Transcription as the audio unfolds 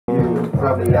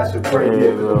probably I should pray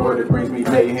here, the word that brings me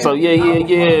mayhem. So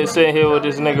yeah, sitting here with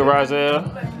this nigga Rozell.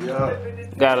 Yeah.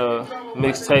 Got a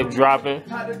mixtape dropping.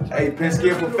 Hey,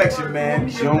 Penske Perfection, man.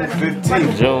 June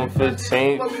 15th. June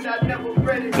 15th.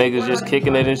 Niggas just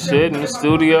kicking it and shit in the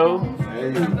studio.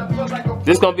 Hey.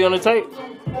 This gonna be on the tape?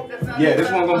 Yeah,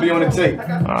 this one gonna be on the tape.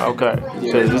 Okay.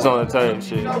 Yeah. Shit, this on the tape,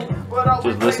 shit.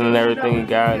 Just listening to everything you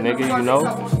got, nigga, you know?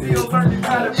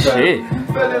 Shit.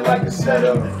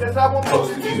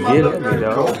 Get at me,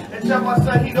 dog.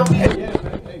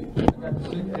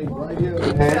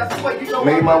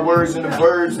 Made my words in the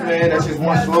birds, man. That's just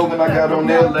one slogan I got on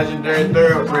there. Legendary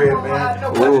thoroughbred,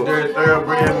 man. Legendary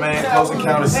thoroughbred, man. Close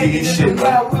encounter CD shit,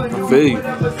 man. Feel you.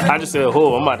 I just said,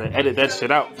 "Oh, I'm about to edit that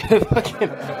shit out."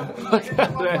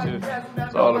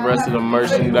 It's all the rest of the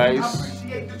merchandise.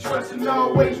 I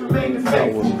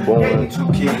was born.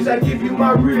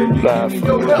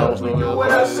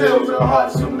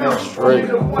 Straight.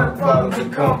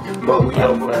 But we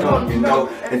overcome, you know.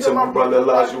 Until my brother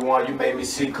lost you on, you made me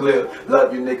see clear.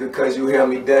 Love you, nigga, cause you held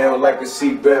me down like a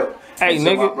seatbelt. Hey,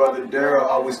 nigga. My brother Daryl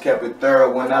always kept it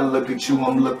thorough. When I look at you,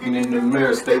 I'm looking in the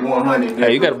mirror. Stay 100. Nigga.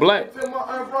 Hey, you got a black? I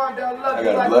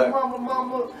got a black.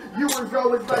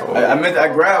 I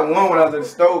grabbed one when I was at the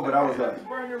stove, but I was like,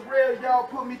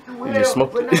 You just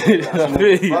smoked it. I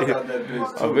feel you. I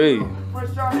feel you.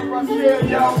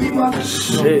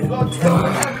 Shit.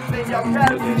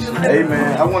 Hey,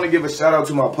 man, I want to give a shout out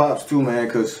to my pops too, man,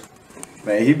 cause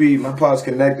man, my pops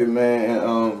connected, man,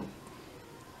 and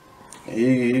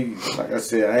he like I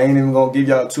said, I ain't even gonna give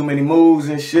y'all too many moves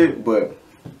and shit, but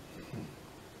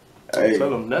hey,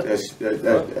 tell them nothing.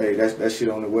 That shit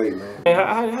on the way, man. Hey,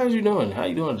 how you doing? How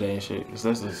you doing today and shit? Cause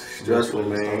that's stressful,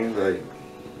 man. Like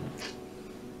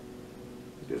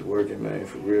just working, man,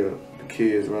 for real. The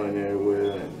kids running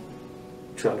everywhere and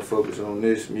trying to focus on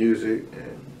this music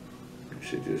and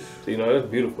shit just. You know, that's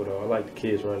beautiful though. I like the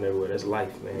kids running everywhere. That's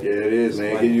life, man. Yeah, it is,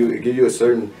 man. It give you a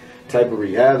certain type of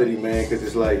reality, man, because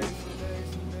it's like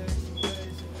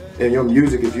in your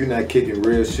music, if you're not kicking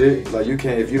real shit, like you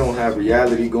can't, if you don't have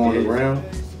reality going around,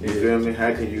 you feel me?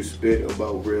 How can you spit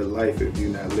about real life if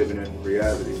you're not living in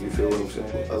reality? You feel what I'm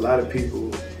saying? A lot of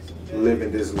people live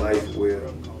in this life where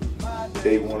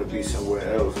they want to be somewhere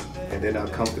else and they're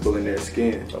not comfortable in their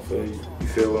skin. I feel you. You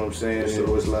feel what I'm saying? Yeah.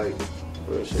 So it's like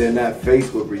they're not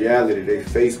faced with reality. They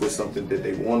faced with something that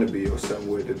they want to be or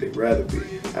somewhere that they'd rather be.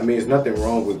 I mean, there's nothing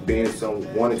wrong with being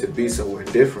wanting to be somewhere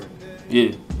different.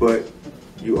 Yeah. But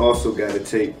you also got to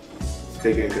take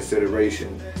in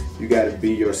consideration, you got to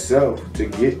be yourself to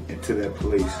get into that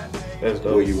place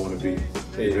where you want to be.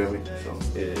 You feel me? So.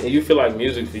 Yeah. And you feel like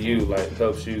music for you like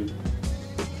helps you,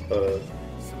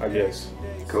 I guess,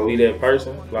 be that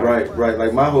person. Like, right.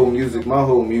 Like my whole music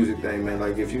thing, man.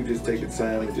 Like if you just take the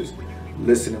time and just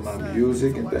listen to my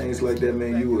music and things like that,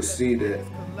 man, you will see that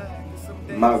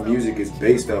my music is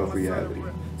based off reality.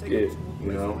 Yeah.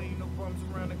 You know.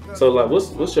 So like,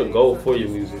 what's your goal for your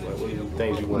music? Like, what are the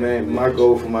things you want? Man, my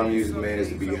goal for my music, man, is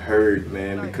to be heard,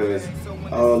 man, because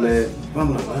all that,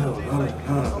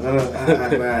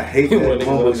 I hate that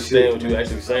mumble shit. What you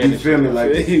actually saying? You feel me?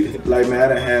 Like man, I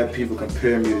done have people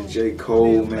compare me to J.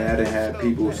 Cole, man. I done have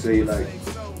people say like,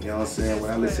 you know what I'm saying? When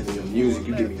I listen to your music,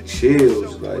 you give me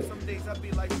chills, like.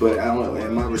 But I don't.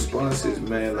 And my response is,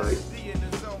 man, like,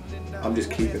 I'm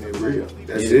just keeping it real.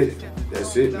 That's it.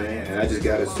 That's it, man. And I just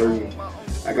got a certain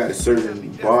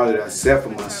bar that I set for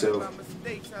myself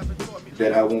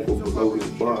that I won't go below this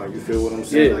bar. You feel what I'm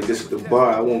saying? Yeah. Like this is the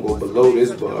bar. I won't go below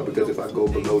this bar because if I go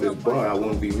below this bar, I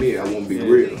won't be me. I won't be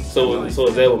real. So is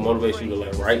that what motivates you to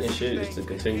like write and shit? Is to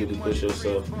continue to push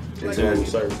yourself to a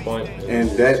certain point? And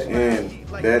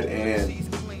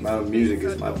my music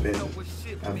is my vent.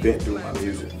 I've been through my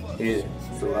music. Yeah.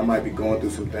 So I might be going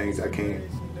through some things I can't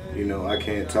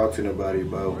talk to nobody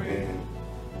about, and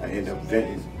I end up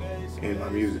venting in my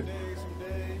music.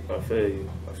 I feel you,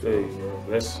 bro.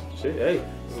 That's shit. Hey,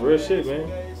 real shit,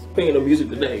 man. Picking the music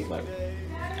today, like,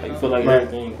 how you feel like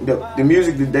everything? The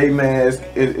music today, man,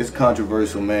 is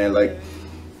controversial, man. Like,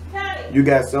 you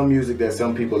got some music that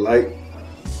some people like,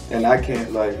 and I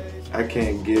can't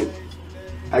get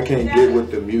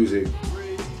with the music.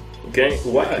 Okay,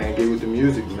 why? I can't get with the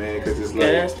music, man, because it's like.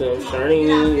 Yeah, stuff, Shiny,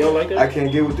 you don't like that? I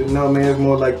can't get with no, man. It's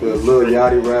more like the Lil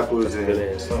Yachty rappers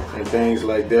and things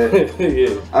like that.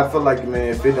 Yeah. I feel like, man,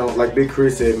 if it don't, like Big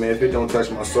Chris said, man, if it don't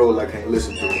touch my soul, I can't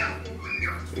listen to it.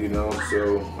 You know,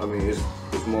 so I mean, it's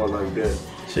more like that.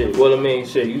 Shit. Well, I mean,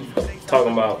 shit. You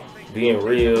talking about being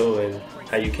real and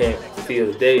how you can't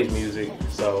feel today's music.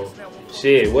 So,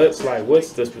 shit, what's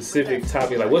the specific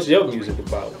topic? Like, what's your music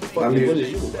about? What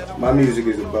is you about? My music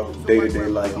is about day-to-day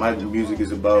life. My music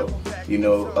is about, you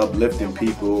know, uplifting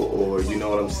people, or, you know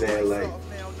what I'm saying? Like,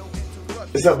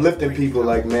 it's uplifting people,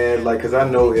 like, man, like, cause I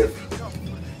know if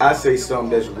I say something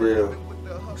that's real,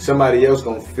 somebody else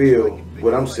gonna feel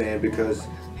what I'm saying because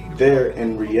they're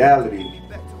in reality.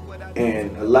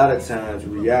 And a lot of times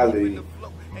reality,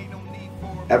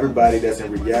 everybody that's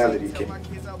in reality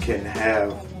can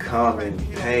have common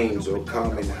pains or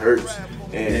common hurts,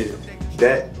 and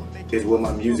that is what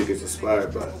my music is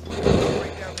inspired by.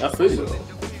 I feel you.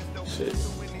 Shit,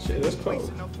 that's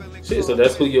cool. Shit, so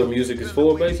that's who your music is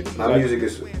for, basically? My music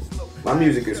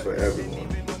is for everyone.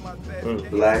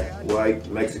 Black, white,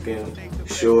 Mexican,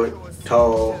 short,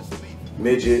 tall,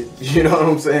 midget. You know what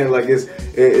I'm saying? Like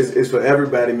it's for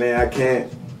everybody, man.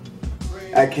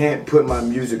 I can't put my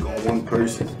music on one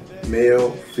person,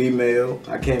 male, female.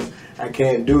 I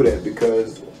can't do that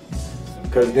because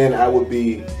then I would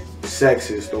be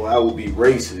sexist, or I would be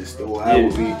racist, or I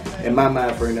would be, in my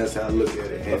mind frame, that's how I look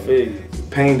at it. And I feel you.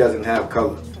 Pain doesn't have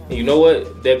color. And you know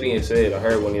what? That being said, I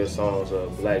heard one of your songs,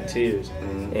 Black Tears,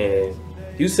 and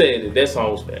you said that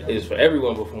song is for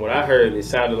everyone, but from what I heard, it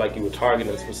sounded like you were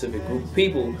targeting a specific group of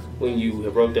people when you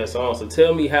wrote that song. So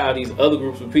tell me how these other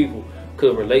groups of people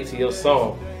could relate to your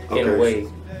song in a way.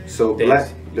 So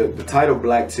the title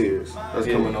Black Tears, that's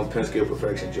coming on Penske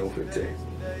Perfection June 15th.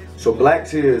 So Black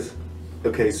Tears,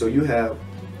 okay, so you have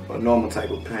a normal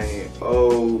type of pain.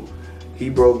 Oh, he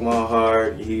broke my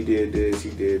heart, he did this,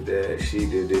 he did that, she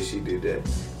did this, she did that.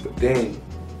 But then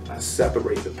I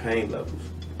separate the pain levels.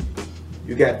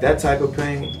 You got that type of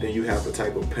pain, then you have the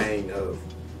type of pain of,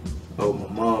 oh, my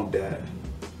mom died.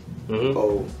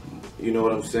 Oh, you know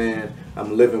what I'm saying?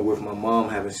 I'm living with my mom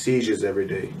having seizures every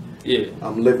day. Yeah.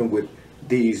 I'm living with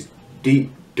these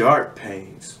deep, dark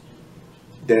pains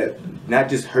that not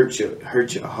just hurt your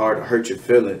heart or hurt your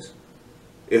feelings,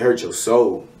 it hurts your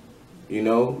soul. You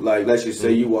know, like let's just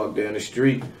say you walk down the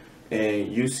street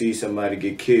and you see somebody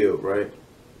get killed, right?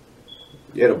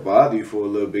 It'll bother you for a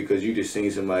little bit because you just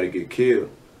seen somebody get killed.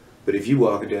 But if you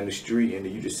walking down the street and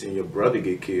you just seen your brother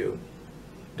get killed,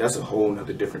 that's a whole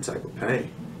nother different type of pain.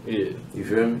 Yeah. You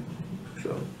feel me?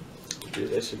 So. Yeah,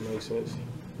 that shit makes sense.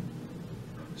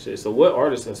 Shit, so what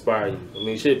artists inspire you? I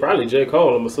mean, shit, probably J.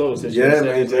 Cole, I'm assuming. Since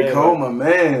man, J. Cole, my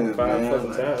man. Five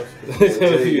fucking times.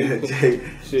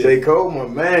 J. Cole, my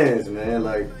mans, man.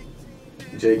 Like,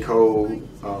 J. Cole,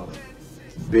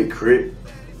 Big Crit.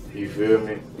 You feel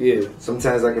me? Yeah.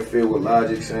 Sometimes I can feel what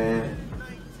Logic's saying,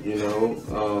 you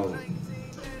know.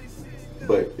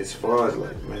 But as far as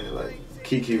like, man, like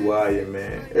Kiki Wyatt,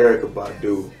 man, Erykah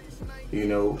Badu, you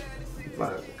know,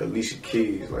 like Alicia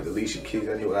Keys,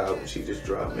 that new album she just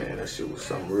dropped, man, that shit was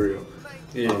something real.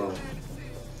 Yeah.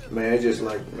 Man, it's just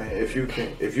like, man, if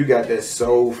you got that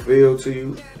soul feel to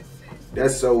you,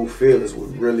 that soul feel is what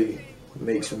really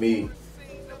makes me,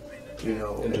 you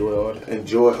know,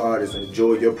 enjoy artists,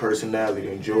 enjoy your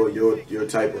personality, enjoy your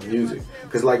type of music.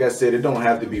 Cause like I said, it don't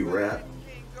have to be rap.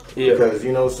 Yeah. Because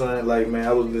you know, son, like man,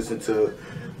 I was listening to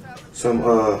I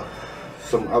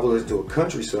was listening to a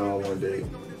country song one day,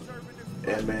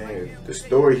 and man, the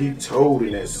story he told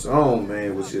in that song,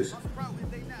 man, was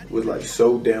like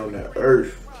so down to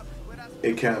earth.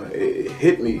 It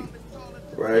hit me,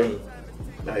 right?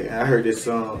 Like I heard this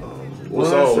song. Once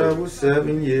I was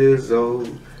 7 years old.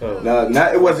 No,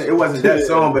 it wasn't that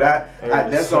song, but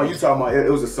that song you talking about,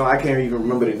 it was a song, I can't even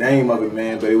remember the name of it,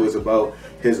 man, but it was about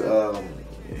his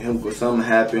something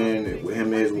happened with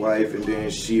him and his wife, and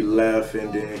then she left,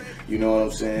 and then, you know what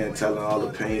I'm saying, telling all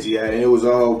the pains he had, and it was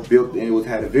all built, and it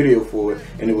had a video for it,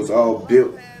 and it was all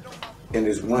built in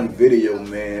this one video,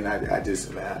 man. I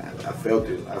felt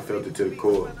it to the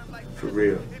core, for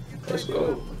real. That's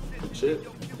cool. Shit.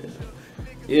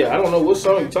 Yeah, I don't know what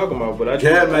song you're talking about, but look,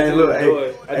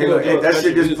 that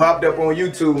shit just popped up on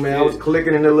YouTube, man. Yeah. I was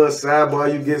clicking in the little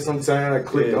sidebar you get sometime. I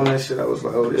clicked on that shit. I was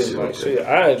like, oh, this shit.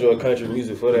 I enjoy country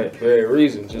music for that very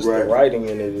reason. Just the writing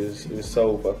in it is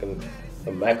so fucking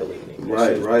immaculate.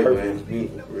 Right, man. It's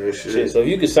beautiful. Real shit. So if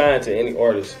you could sign to any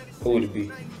artist, who would it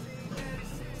be?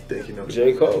 Think you know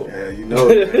J. Cole. Yeah, you know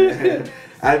it, man.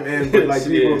 But like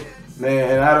people.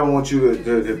 Man, and I don't want you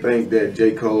to think that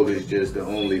J. Cole is just the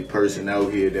only person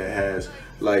out here that has,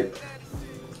 like,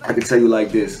 I can tell you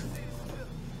like this.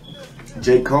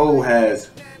 J. Cole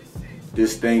has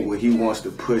this thing where he wants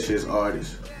to push his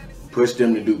artists, push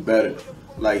them to do better.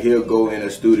 Like, he'll go in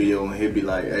a studio and he'll be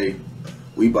like, hey,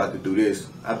 we about to do this.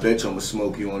 I bet you I'm going to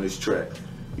smoke you on this track.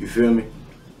 You feel me?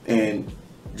 And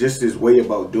just his way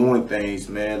about doing things,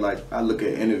 man. Like, I look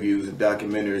at interviews and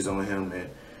documentaries on him, and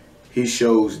he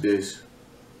shows this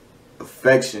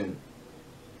affection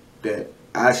that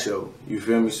I show, you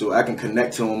feel me? So I can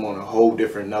connect to him on a whole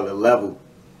different another level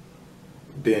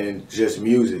than just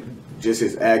music, just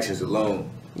his actions alone.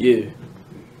 Yeah.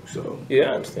 So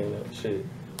yeah, I understand that shit.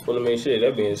 Well, I mean, shit.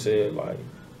 That being said, like,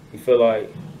 you feel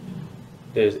like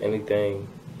there's anything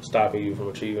stopping you from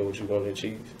achieving what you want to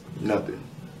achieve? Nothing.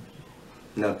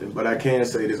 But I can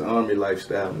say this Army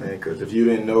lifestyle, man, because if you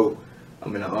didn't know,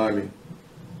 I'm in the Army,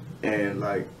 and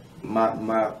like my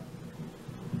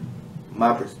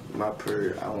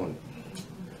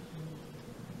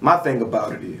thing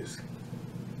about it is,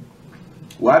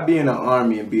 why be in the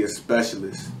Army and be a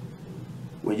specialist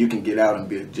when you can get out and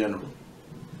be a general?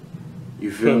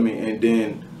 You feel me? And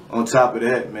then on top of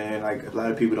that, man, like a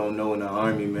lot of people don't know in the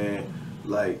Army, man,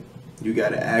 like you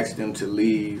gotta ask them to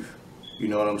leave. You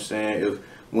know what I'm saying? If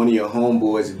one of your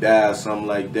homeboys die or something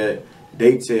like that,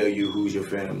 they tell you who's your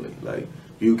family. Like,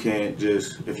 you can't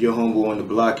just, if your homeboy on the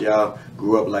block, y'all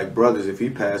grew up like brothers, if he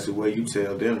passed away, you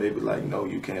tell them, they be like, no,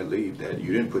 you can't leave that.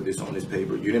 You didn't put this on this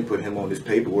paper. You didn't put him on this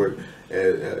paperwork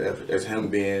as him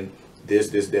being this,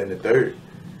 that, and the third.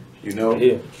 You know?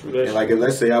 Yeah. And like, if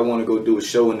let's say I want to go do a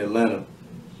show in Atlanta,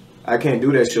 I can't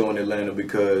do that show in Atlanta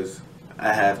because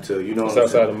I have to, you know what I'm saying?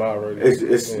 It's outside of my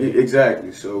radius.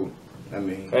 Exactly. So, I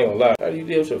mean, I ain't gonna lie. How do you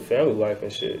deal with your family life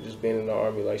and shit? Just being in the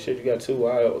Army, like shit. You got two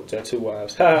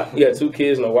wives. Ha! You got 2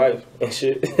 kids and a wife and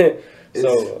shit.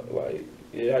 So like,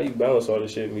 yeah, how you balance all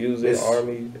this shit? Music,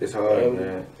 Army. It's hard, family?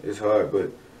 Man. It's hard,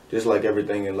 but just like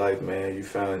everything in life, man, you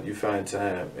find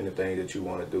time in the things that you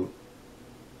want to do.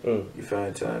 You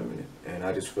find time in it, and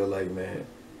I just feel like, man,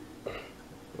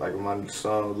 like my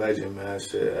song Legend, man, I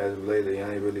said, as of lately,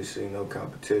 I ain't really seen no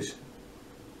competition.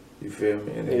 You feel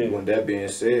me? And then when that being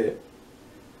said,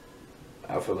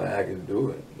 I feel like I can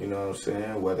do it. You know what I'm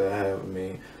saying? Whether I have, I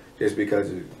mean, just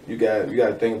because you got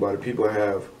to think about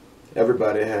it.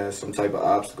 Everybody has some type of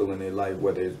obstacle in their life,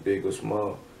 whether it's big or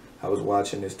small. I was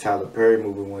watching this Tyler Perry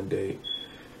movie one day,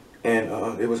 and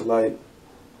it was like,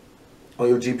 on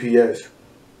your GPS,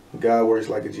 God works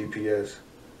like a GPS.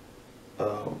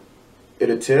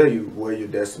 It'll tell you where your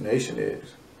destination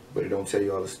is, but it don't tell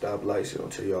you all the stoplights. It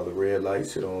don't tell you all the red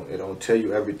lights. It don't tell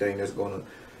you everything that's gonna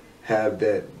have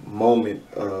that moment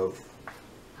of,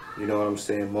 you know what I'm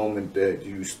saying, moment that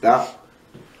you stop.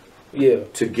 Yeah.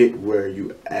 To get where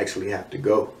you actually have to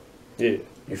go. Yeah.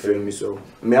 You feel me? So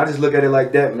I mean, I just look at it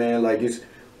like that, man. Like, it's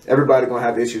everybody gonna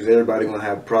have issues. Everybody gonna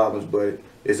have problems, but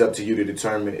it's up to you to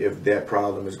determine if that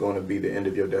problem is gonna be the end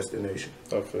of your destination.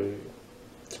 I feel you.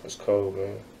 That's cold,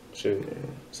 man. Shit. Yeah.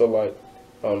 So like,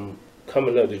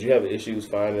 coming up, did you have issues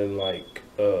finding like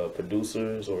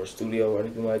producers or a studio or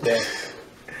anything like that?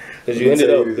 Because you ended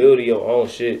up building your own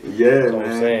shit. Yeah, you know what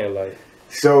I'm saying? Like,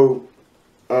 so,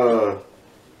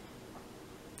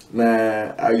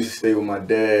 man, I used to stay with my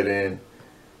dad, and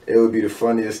it would be the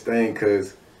funniest thing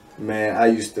because, man, I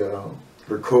used to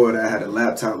record. I had a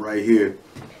laptop right here.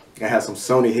 I had some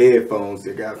Sony headphones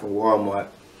that I got from Walmart,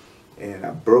 and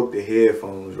I broke the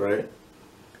headphones, right?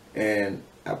 And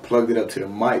I plugged it up to the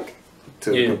mic, to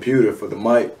the computer for the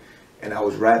mic, and I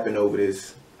was rapping over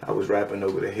this. I was rapping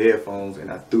over the headphones,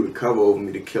 and I threw the cover over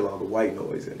me to kill all the white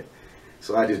noise in it.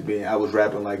 So I was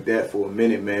rapping like that for a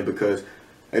minute, man, because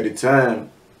at the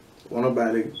time, wasn't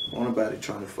nobody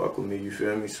trying to fuck with me, you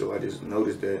feel me? So I just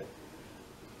noticed that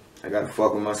I gotta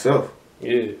fuck with myself.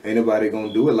 Yeah. Ain't nobody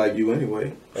gonna do it like you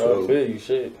anyway. So, I feel you,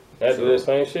 shit. I do that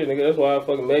same shit, nigga. That's why I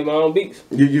fucking made my own beats.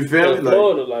 You feel me? In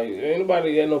Florida, like, ain't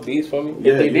nobody had no beats for me.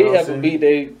 Yeah, if they did have a beat,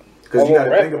 they... Because you got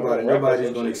to think about it.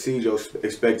 Nobody's going to exceed your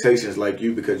expectations like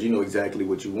you, because you know exactly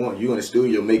what you want. You in the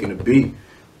studio making a beat,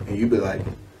 and you be like,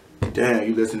 damn,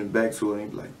 you listening back to it, and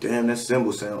you be like, damn, that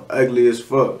cymbal sound ugly as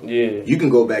fuck. Yeah. You can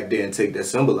go back there and take that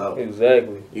cymbal out.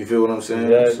 Exactly. You feel what I'm saying?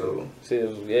 Exactly. So,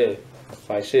 yeah.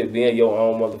 Like, shit, being your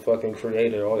own motherfucking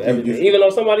creator or everything. Even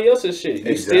on somebody else's shit.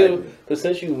 You still, because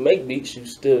since you make beats, you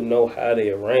still know how they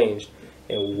arranged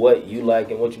and what you like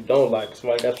and what you don't like.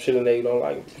 Somebody got shit in there you don't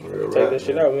like, take that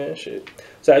shit out, man. Shit.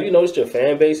 So have you noticed your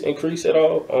fan base increase at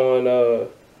all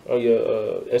on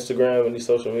your Instagram and these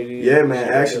social media? Yeah, man.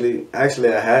 Actually,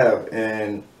 I have,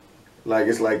 and like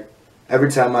it's like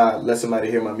every time I let somebody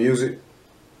hear my music,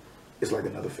 it's like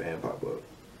another fan pop up.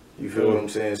 You feel what I'm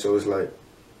saying? So it's like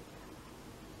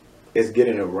it's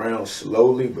getting around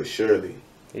slowly but surely.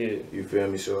 Yeah. You feel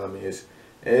me? So I mean,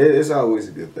 it's always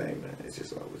a good thing, man. It's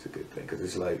just always a good thing, because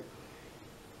it's like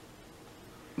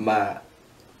not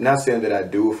saying that I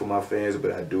do it for my fans,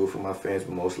 but I do it for my fans,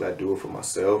 but mostly I do it for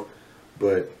myself.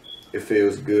 But it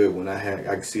feels good when I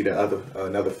can see the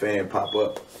another fan pop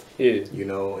up. Yeah. You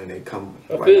know, and they come.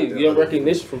 I feel you get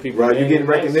recognition from people. Right, you getting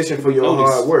recognition for your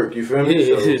hard work. You feel me?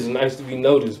 Yeah, so, it's nice to be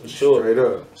noticed for sure. Straight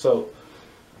up. So,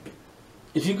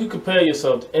 if you could compare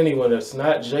yourself to anyone that's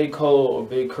not J. Cole or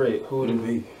Big Crit, who would it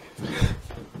be?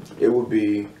 It would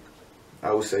be,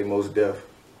 I would say, Mos Def.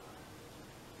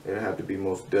 It'd have to be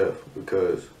Mos Def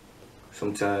because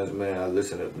sometimes, man, I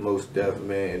listen to Mos Def,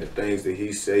 man, and the things that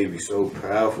he say be so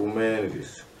powerful, man. It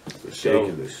is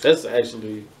ridiculous. So, that's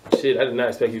actually shit. I did not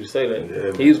expect you to say that.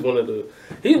 Yeah, he's one of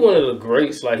the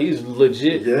greats. Like he's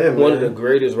legit one of the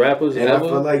greatest rappers and ever. I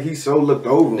feel like he's so looked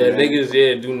over. That man.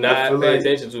 niggas do not pay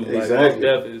attention to. Exactly.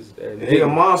 Like, Mos Def is that nigga. He a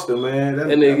monster, man. That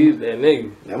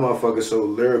nigga. That motherfucker's so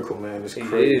lyrical, man. It's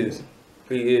crazy.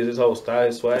 He is. His whole style,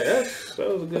 his swag. That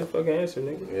was a good fucking answer,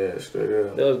 nigga. Yeah, straight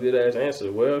up. That was a good ass answer.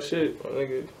 Well, shit, my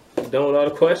nigga. Done with all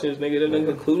the questions, nigga. That nigga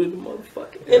concluded the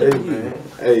motherfucking interview. Hey, man.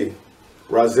 Hey,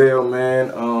 Rozell,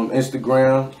 man.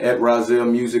 Instagram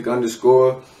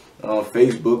 @RozellMusic_.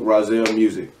 Facebook Rozell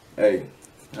Music. Hey,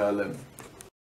 holla at me.